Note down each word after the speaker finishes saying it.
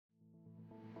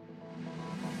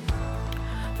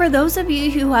For those of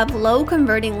you who have low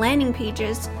converting landing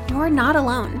pages, you're not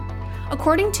alone.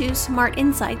 According to Smart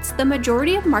Insights, the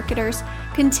majority of marketers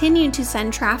continue to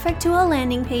send traffic to a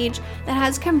landing page that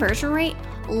has conversion rate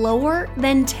lower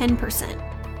than 10%,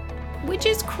 which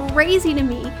is crazy to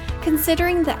me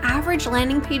considering the average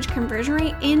landing page conversion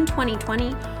rate in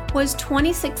 2020 was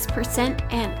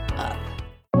 26% and up.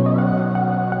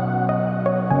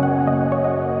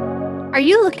 Are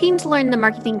you looking to learn the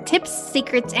marketing tips,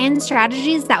 secrets, and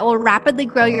strategies that will rapidly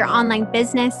grow your online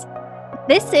business?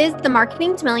 This is the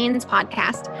Marketing to Millions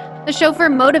podcast, the show for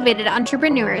motivated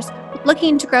entrepreneurs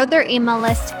looking to grow their email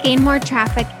list, gain more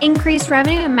traffic, increase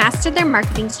revenue, and master their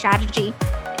marketing strategy.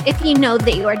 If you know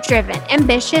that you are driven,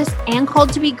 ambitious, and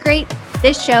called to be great,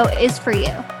 this show is for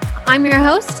you. I'm your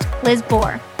host, Liz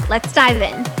Bohr. Let's dive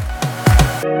in.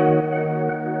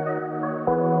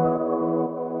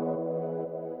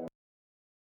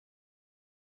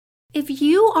 If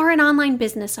you are an online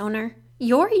business owner,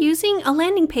 you're using a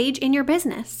landing page in your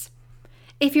business.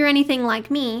 If you're anything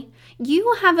like me,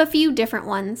 you have a few different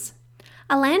ones.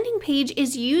 A landing page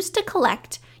is used to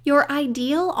collect your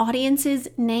ideal audience's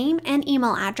name and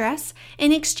email address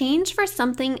in exchange for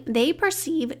something they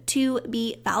perceive to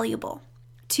be valuable.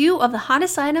 Two of the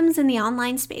hottest items in the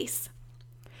online space.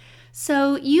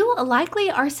 So you likely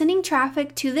are sending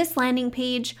traffic to this landing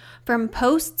page from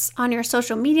posts on your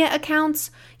social media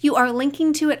accounts, you are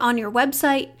linking to it on your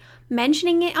website,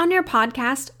 mentioning it on your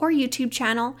podcast or YouTube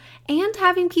channel, and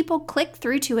having people click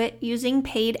through to it using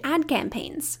paid ad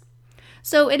campaigns.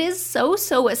 So it is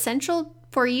so essential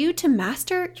for you to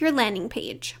master your landing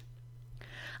page.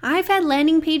 I've had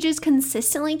landing pages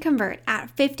consistently convert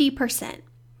at 50%.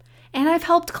 And I've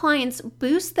helped clients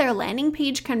boost their landing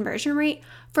page conversion rate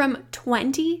from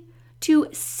 20 to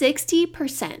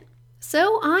 60%.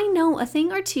 So I know a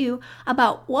thing or two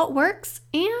about what works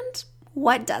and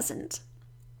what doesn't.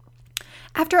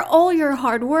 After all your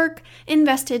hard work,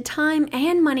 invested time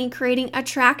and money creating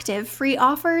attractive free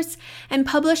offers and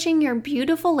publishing your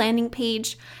beautiful landing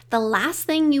page, the last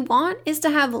thing you want is to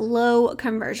have low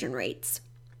conversion rates.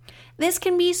 This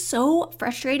can be so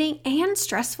frustrating and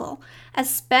stressful,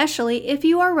 especially if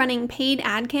you are running paid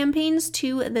ad campaigns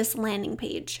to this landing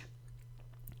page.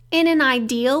 In an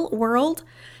ideal world,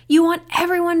 you want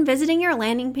everyone visiting your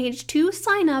landing page to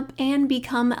sign up and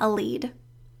become a lead.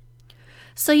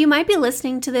 So you might be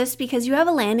listening to this because you have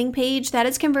a landing page that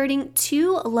is converting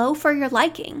too low for your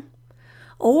liking.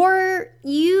 Or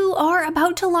you are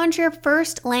about to launch your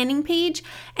first landing page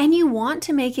and you want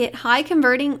to make it high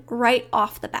converting right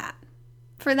off the bat.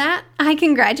 For that, I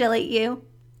congratulate you.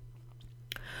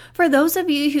 For those of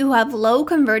you who have low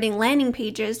converting landing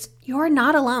pages, you're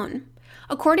not alone.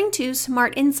 According to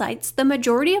Smart Insights, the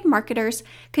majority of marketers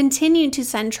continue to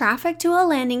send traffic to a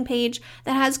landing page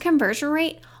that has conversion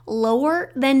rate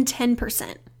lower than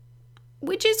 10%,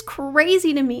 which is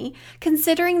crazy to me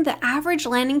considering the average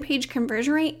landing page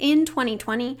conversion rate in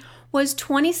 2020 was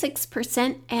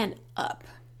 26% and up.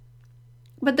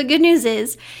 But the good news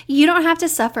is, you don't have to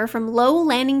suffer from low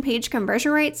landing page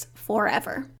conversion rates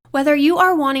forever. Whether you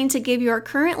are wanting to give your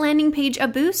current landing page a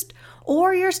boost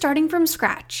or you're starting from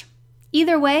scratch.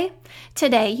 Either way,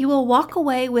 today you will walk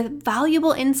away with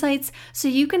valuable insights so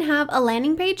you can have a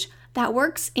landing page that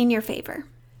works in your favor.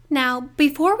 Now,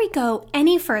 before we go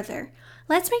any further,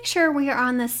 let's make sure we are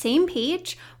on the same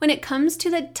page when it comes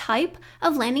to the type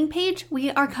of landing page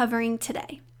we are covering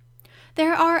today.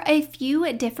 There are a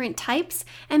few different types,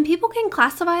 and people can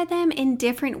classify them in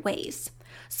different ways.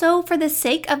 So for the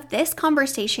sake of this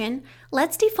conversation,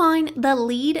 let's define the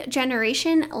lead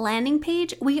generation landing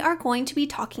page we are going to be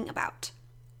talking about.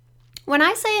 When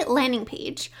I say landing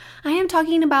page, I am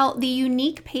talking about the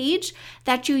unique page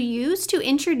that you use to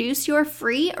introduce your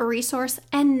free resource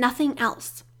and nothing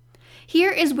else.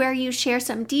 Here is where you share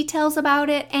some details about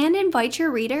it and invite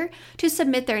your reader to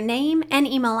submit their name and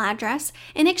email address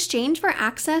in exchange for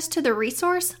access to the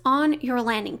resource on your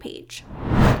landing page.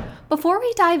 Before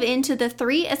we dive into the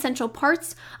 3 essential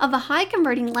parts of a high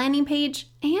converting landing page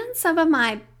and some of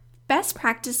my best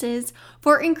practices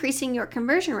for increasing your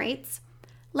conversion rates,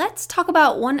 let's talk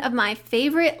about one of my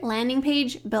favorite landing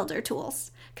page builder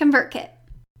tools, ConvertKit.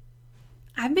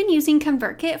 I've been using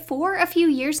ConvertKit for a few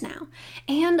years now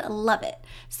and love it.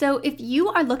 So if you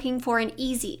are looking for an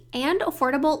easy and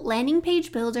affordable landing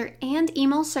page builder and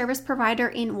email service provider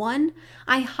in one,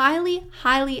 I highly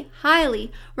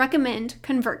recommend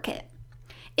ConvertKit.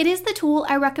 It is the tool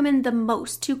I recommend the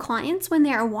most to clients when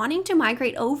they are wanting to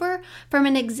migrate over from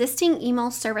an existing email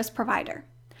service provider.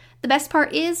 The best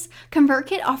part is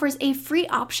ConvertKit offers a free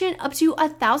option up to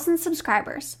 1,000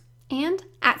 subscribers. And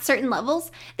at certain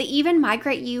levels, they even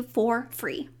migrate you for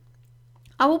free.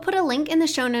 I will put a link in the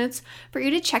show notes for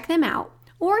you to check them out,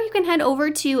 or you can head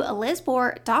over to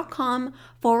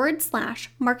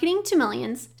lizbohr.com/marketing to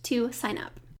millions to sign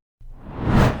up.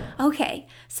 Okay,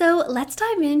 so let's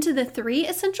dive into the 3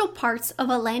 essential parts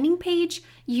of a landing page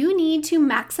you need to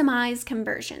maximize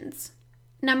conversions.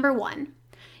 Number 1,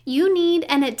 you need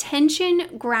an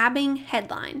attention-grabbing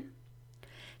headline.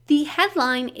 The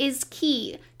headline is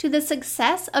key to the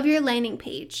success of your landing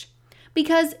page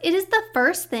because it is the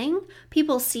first thing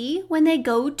people see when they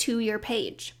go to your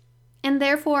page. And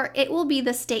therefore, it will be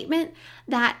the statement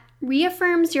that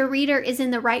reaffirms your reader is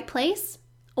in the right place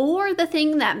or the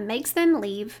thing that makes them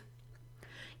leave.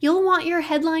 You'll want your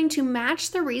headline to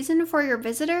match the reason for your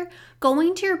visitor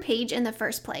going to your page in the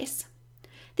first place.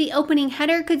 The opening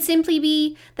header could simply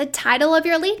be the title of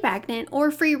your lead magnet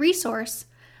or free resource,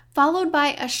 followed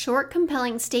by a short,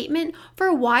 compelling statement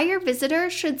for why your visitor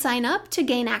should sign up to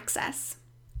gain access.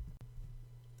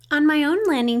 On my own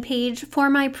landing page for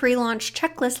my pre-launch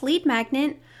checklist lead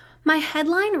magnet, my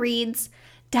headline reads,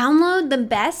 "Download the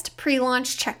best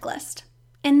pre-launch checklist."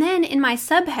 And then in my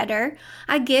subheader,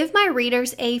 I give my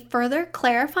readers a further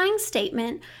clarifying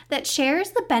statement that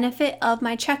shares the benefit of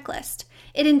my checklist.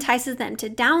 It entices them to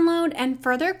download and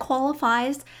further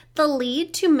qualifies the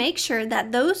lead to make sure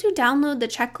that those who download the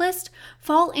checklist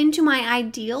fall into my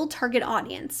ideal target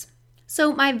audience.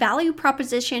 So my value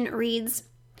proposition reads,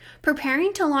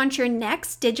 preparing to launch your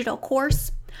next digital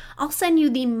course, I'll send you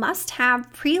the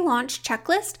must-have pre-launch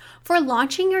checklist for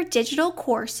launching your digital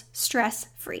course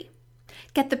stress-free.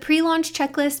 Get the pre-launch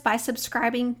checklist by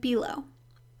subscribing below.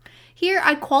 Here,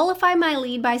 I qualify my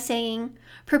lead by saying,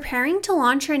 preparing to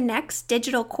launch your next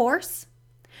digital course?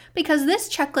 Because this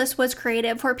checklist was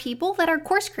created for people that are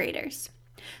course creators.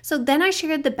 So then I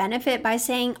shared the benefit by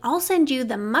saying, I'll send you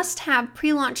the must-have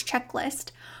pre-launch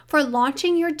checklist for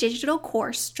launching your digital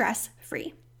course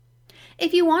stress-free.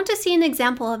 If you want to see an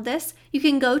example of this, you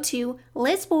can go to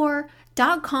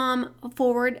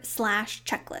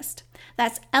lizbohr.com/checklist.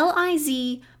 That's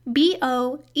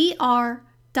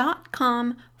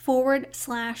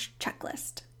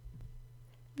LIZBOER.com/checklist.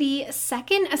 The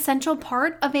second essential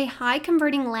part of a high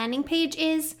converting landing page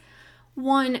is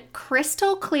one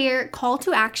crystal clear call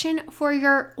to action for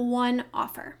your one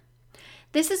offer.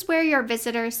 This is where your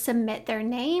visitors submit their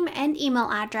name and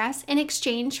email address in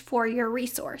exchange for your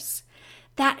resource.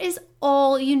 That is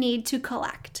all you need to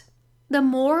collect. The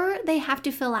more they have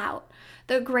to fill out,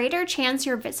 the greater chance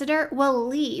your visitor will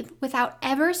leave without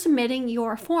ever submitting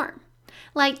your form.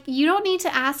 Like, you don't need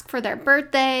to ask for their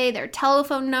birthday, their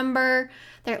telephone number,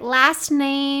 their last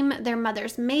name, their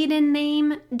mother's maiden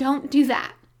name. Don't do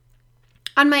that.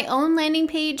 On my own landing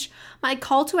page, my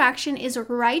call to action is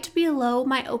right below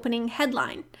my opening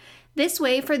headline. This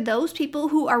way, for those people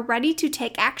who are ready to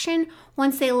take action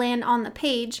once they land on the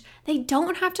page, they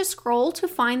don't have to scroll to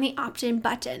find the opt-in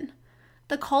button.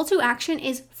 The call to action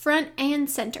is front and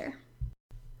center.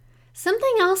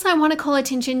 Something else I want to call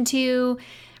attention to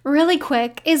really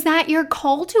quick is that your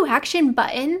call to action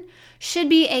button should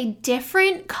be a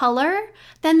different color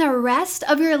than the rest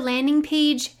of your landing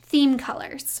page theme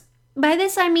colors. By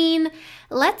this I mean,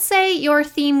 let's say your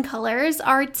theme colors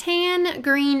are tan,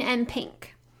 green, and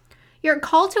pink. Your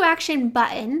call to action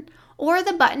button, or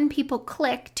the button people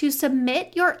click to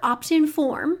submit your opt-in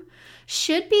form,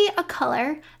 should be a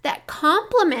color that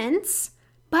complements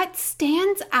but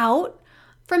stands out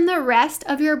from the rest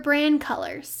of your brand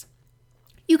colors.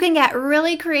 You can get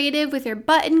really creative with your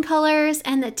button colors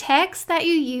and the text that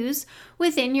you use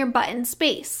within your button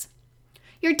space.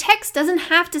 Your text doesn't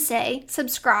have to say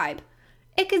subscribe.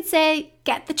 It could say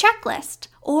get the checklist,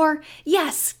 or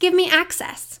yes, give me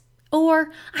access,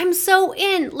 or I'm so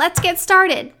in, let's get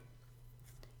started.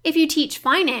 If you teach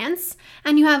finance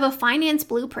and you have a finance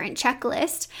blueprint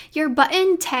checklist, your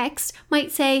button text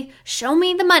might say, show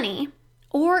me the money.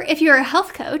 Or if you're a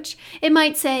health coach, it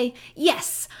might say,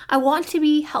 yes, I want to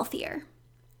be healthier.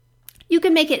 You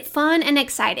can make it fun and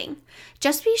exciting.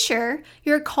 Just be sure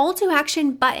your call to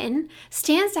action button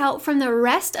stands out from the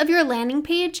rest of your landing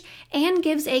page and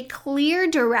gives a clear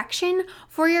direction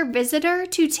for your visitor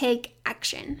to take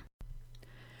action.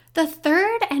 The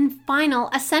third and final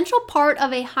essential part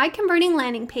of a high converting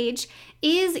landing page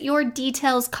is your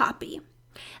details copy.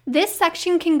 This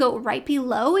section can go right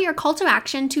below your call to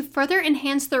action to further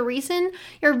enhance the reason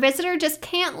your visitor just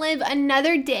can't live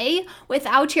another day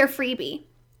without your freebie.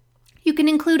 You can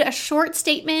include a short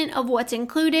statement of what's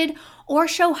included or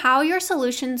show how your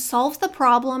solution solves the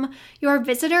problem your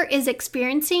visitor is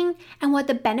experiencing and what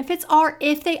the benefits are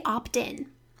if they opt in.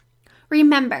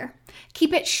 Remember,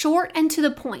 keep it short and to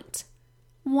the point.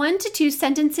 1 to 2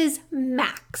 sentences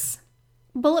max.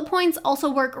 Bullet points also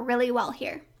work really well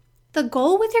here. The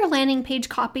goal with your landing page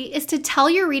copy is to tell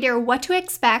your reader what to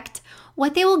expect,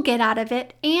 what they will get out of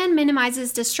it, and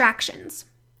minimizes distractions.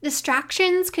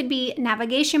 Distractions could be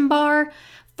navigation bar,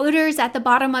 footers at the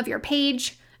bottom of your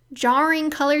page, jarring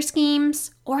color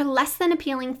schemes, or less than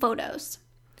appealing photos.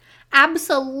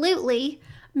 Absolutely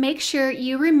make sure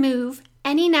you remove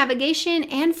any navigation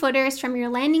and footers from your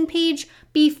landing page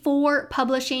before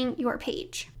publishing your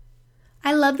page.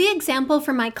 I love the example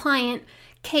from my client,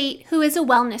 Kate, who is a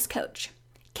wellness coach.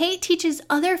 Kate teaches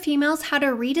other females how to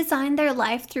redesign their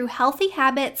life through healthy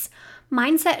habits,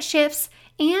 mindset shifts,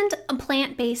 and a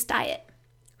plant-based diet.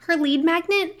 Her lead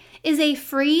magnet is a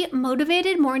free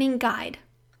motivated morning guide.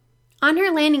 On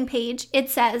her landing page, it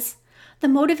says, "The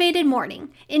Motivated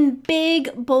Morning," in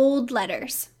big, bold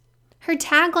letters. Her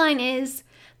tagline is,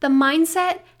 "The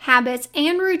mindset, habits,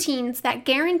 and routines that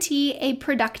guarantee a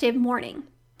productive morning."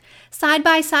 Side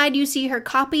by side, you see her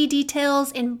copy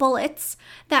details in bullets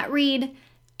that read,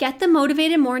 "Get the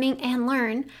motivated morning and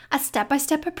learn a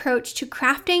step-by-step approach to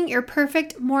crafting your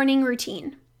perfect morning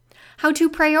routine. How to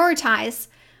prioritize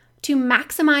to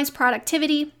maximize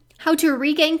productivity, how to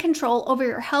regain control over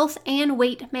your health and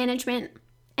weight management."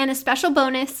 And a special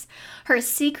bonus, her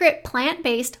secret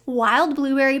plant-based wild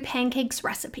blueberry pancakes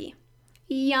recipe.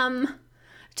 Yum!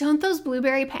 Don't those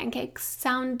blueberry pancakes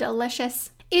sound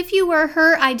delicious? If you were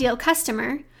her ideal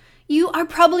customer, you are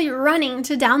probably running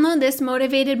to download this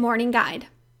motivated morning guide.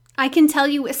 I can tell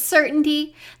you with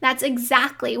certainty that's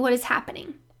exactly what is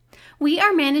happening. We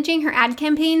are managing her ad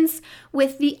campaigns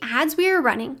with the ads we are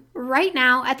running. Right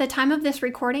now, at the time of this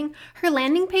recording, her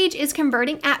landing page is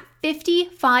converting at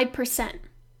 55%.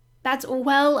 That's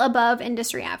well above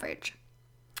industry average.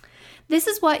 This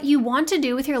is what you want to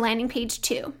do with your landing page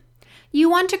too. You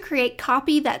want to create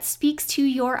copy that speaks to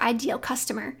your ideal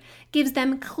customer, gives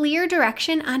them clear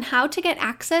direction on how to get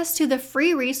access to the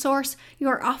free resource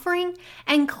you're offering,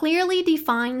 and clearly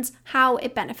defines how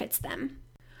it benefits them.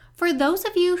 For those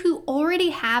of you who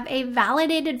already have a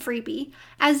validated freebie,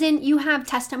 as in you have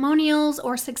testimonials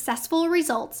or successful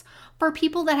results for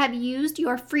people that have used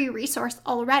your free resource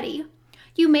already,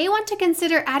 you may want to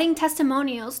consider adding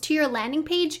testimonials to your landing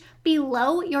page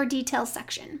below your details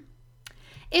section.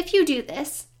 If you do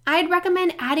this, I'd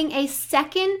recommend adding a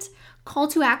second call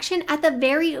to action at the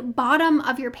very bottom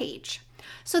of your page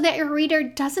so that your reader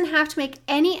doesn't have to make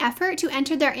any effort to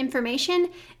enter their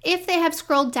information if they have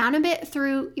scrolled down a bit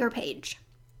through your page.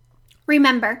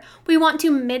 Remember, we want to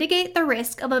mitigate the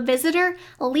risk of a visitor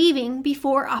leaving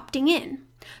before opting in.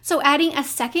 So adding a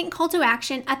second call to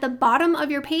action at the bottom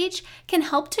of your page can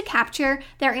help to capture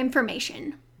their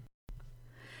information.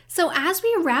 So as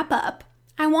we wrap up,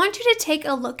 I want you to take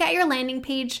a look at your landing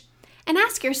page and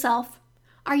ask yourself,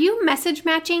 are you message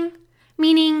matching?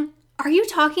 Meaning, are you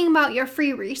talking about your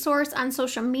free resource on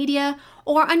social media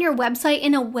or on your website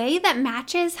in a way that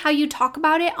matches how you talk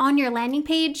about it on your landing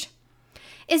page?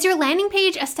 Is your landing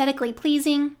page aesthetically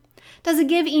pleasing? Does it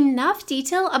give enough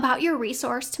detail about your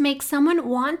resource to make someone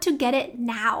want to get it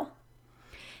now?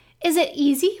 Is it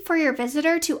easy for your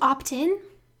visitor to opt in?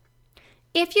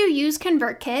 If you use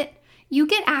ConvertKit, you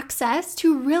get access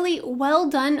to really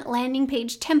well-done landing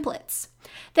page templates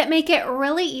that make it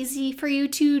really easy for you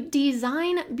to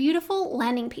design beautiful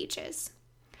landing pages.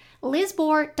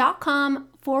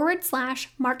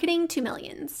 lizbohr.com/marketing to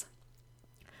millions.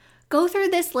 Go through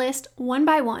this list one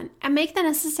by one and make the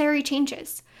necessary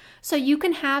changes so you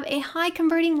can have a high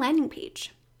converting landing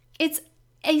page. It's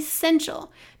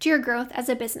essential to your growth as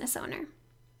a business owner.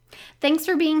 Thanks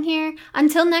for being here.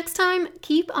 Until next time,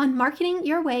 keep on marketing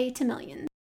your way to millions.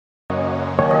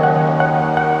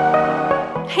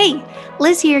 Hey,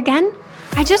 Liz here again.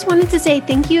 I just wanted to say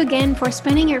thank you again for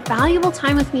spending your valuable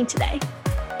time with me today.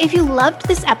 If you loved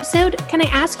this episode, can I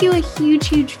ask you a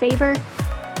huge favor?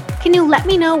 Can you let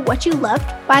me know what you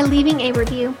loved by leaving a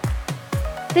review?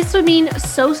 This would mean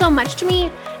so much to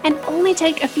me and only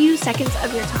take a few seconds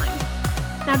of your time.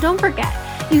 Now don't forget,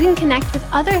 you can connect with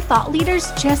other thought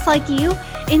leaders just like you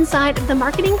inside the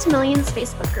Marketing to Millions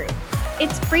Facebook group.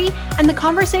 It's free and the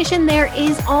conversation there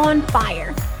is on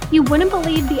fire. You wouldn't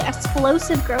believe the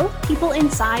explosive growth people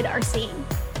inside are seeing.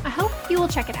 I hope you will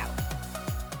check it out.